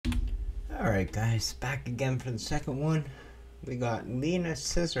Alright guys, back again for the second one. We got Lena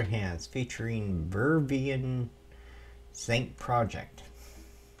Scissorhands featuring Vervian St project.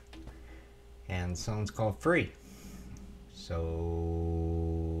 And the song's called Free.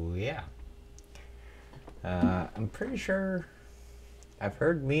 So yeah. I'm pretty sure I've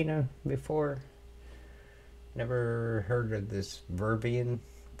heard Lena before. Never heard of this Vervian.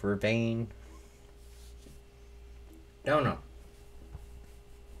 Don't know.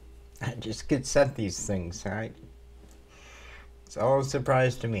 I just get sent these things, alright? It's all a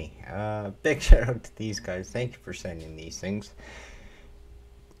surprise to me. Big shout out to these guys. Thank you for sending these things.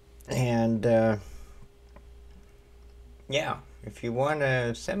 And, yeah, if you want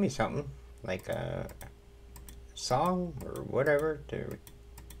to send me something, like a song or whatever to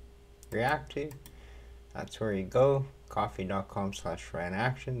react to, that's where you go.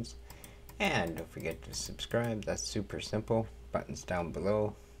 Coffee.com/REn-ACTIONS. And don't forget to subscribe. That's super simple. Buttons down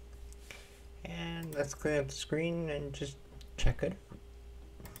below. And let's clear up the screen and just check it out.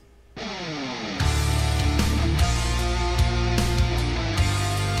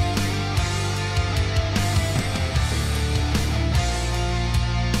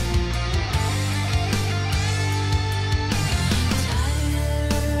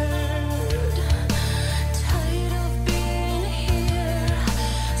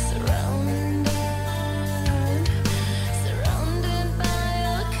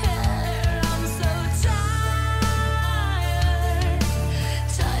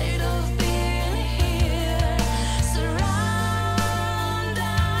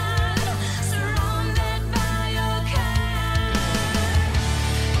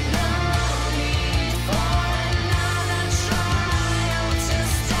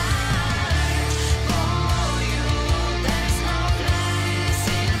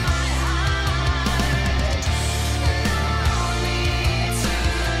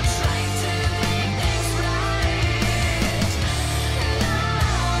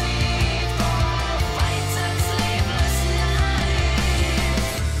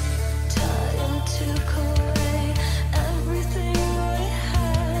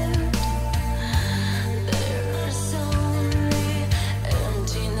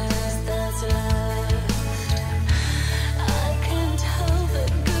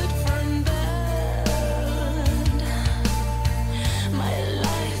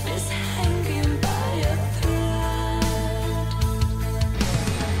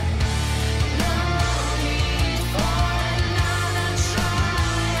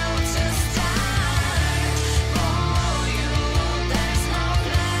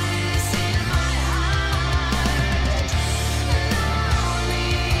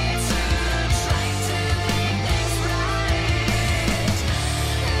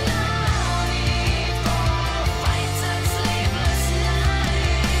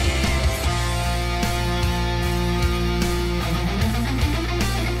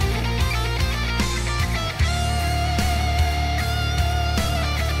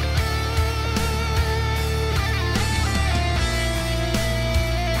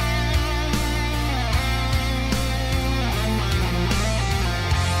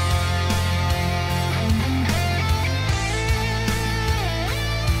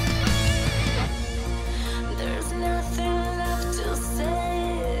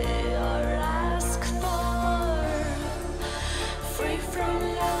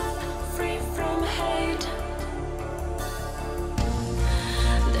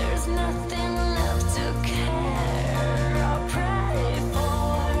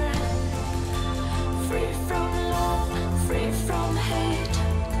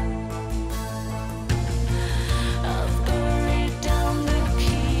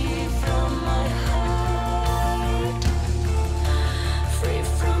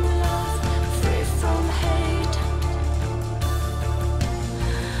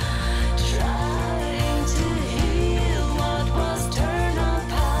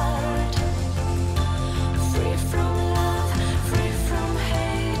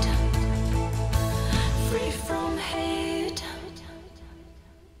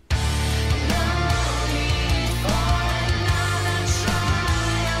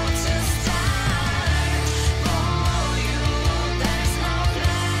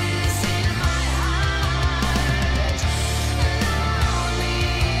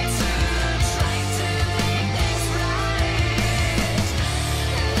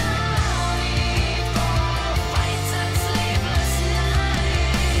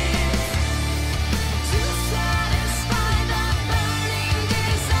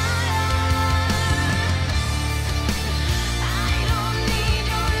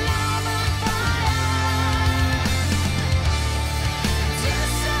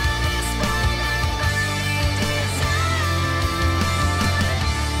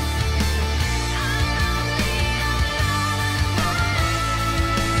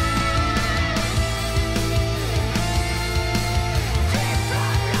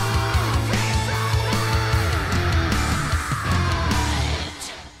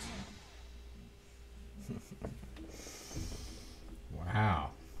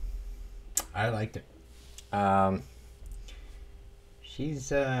 liked it.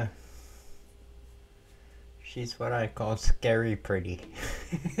 She's what I call scary pretty.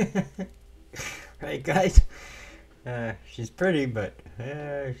 Right, guys? She's pretty, but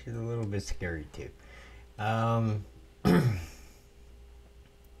she's a little bit scary too. You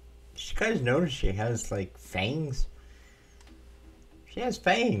guys notice she has like fangs? She has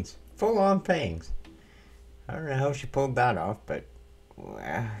fangs, full on fangs. I don't know how she pulled that off, but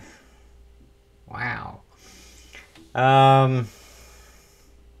wow.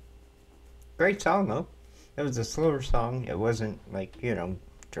 Great song though. It was a slower song. It wasn't like, you know,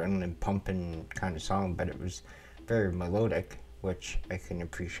 adrenaline pumping kind of song, but it was very melodic, which I can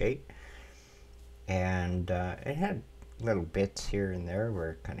appreciate. And it had little bits here and there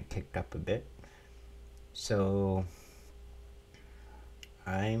where it kind of kicked up a bit. So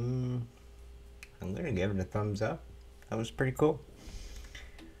I'm gonna give it a thumbs up. That was pretty cool.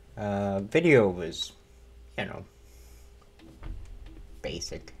 Video was, you know,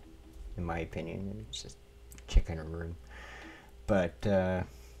 basic in my opinion. It's just chick in a room. But yeah,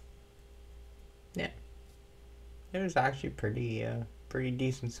 it was actually pretty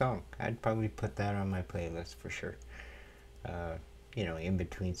decent song. I'd probably put that on my playlist for sure. You know, in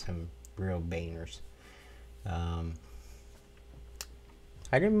between some real bangers. I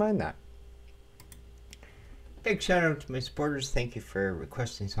didn't mind that. Big shout out to my supporters. Thank you for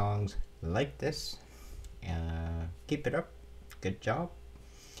requesting songs like this. Keep it up. Good job.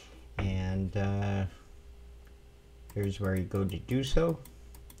 And here's where you go to do so.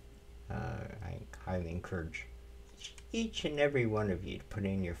 I highly encourage each and every one of you to put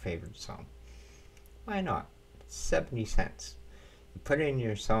in your favorite song. Why not? It's 70 cents. You put in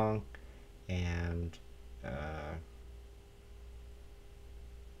your song and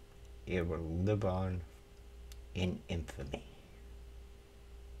it will live on in infamy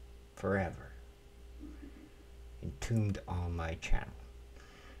forever, entombed on my channel.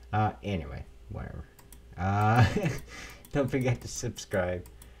 Anyway, whatever. Don't forget to subscribe.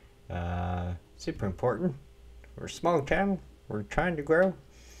 Super important. We're a small channel. We're trying to grow.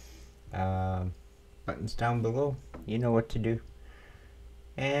 Buttons down below. You know what to do.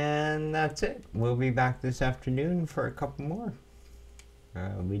 And that's it. We'll be back this afternoon for a couple more.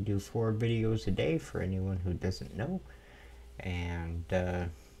 We do 4 videos a day for anyone who doesn't know. And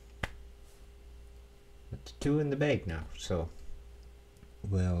it's 2 in the bag now. So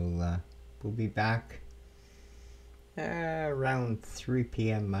we'll be back around 3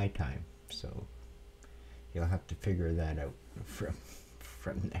 p.m. my time. So you'll have to figure that out from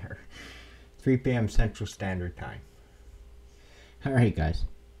there. 3 p.m. Central Standard Time. Alright guys,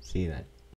 see you then.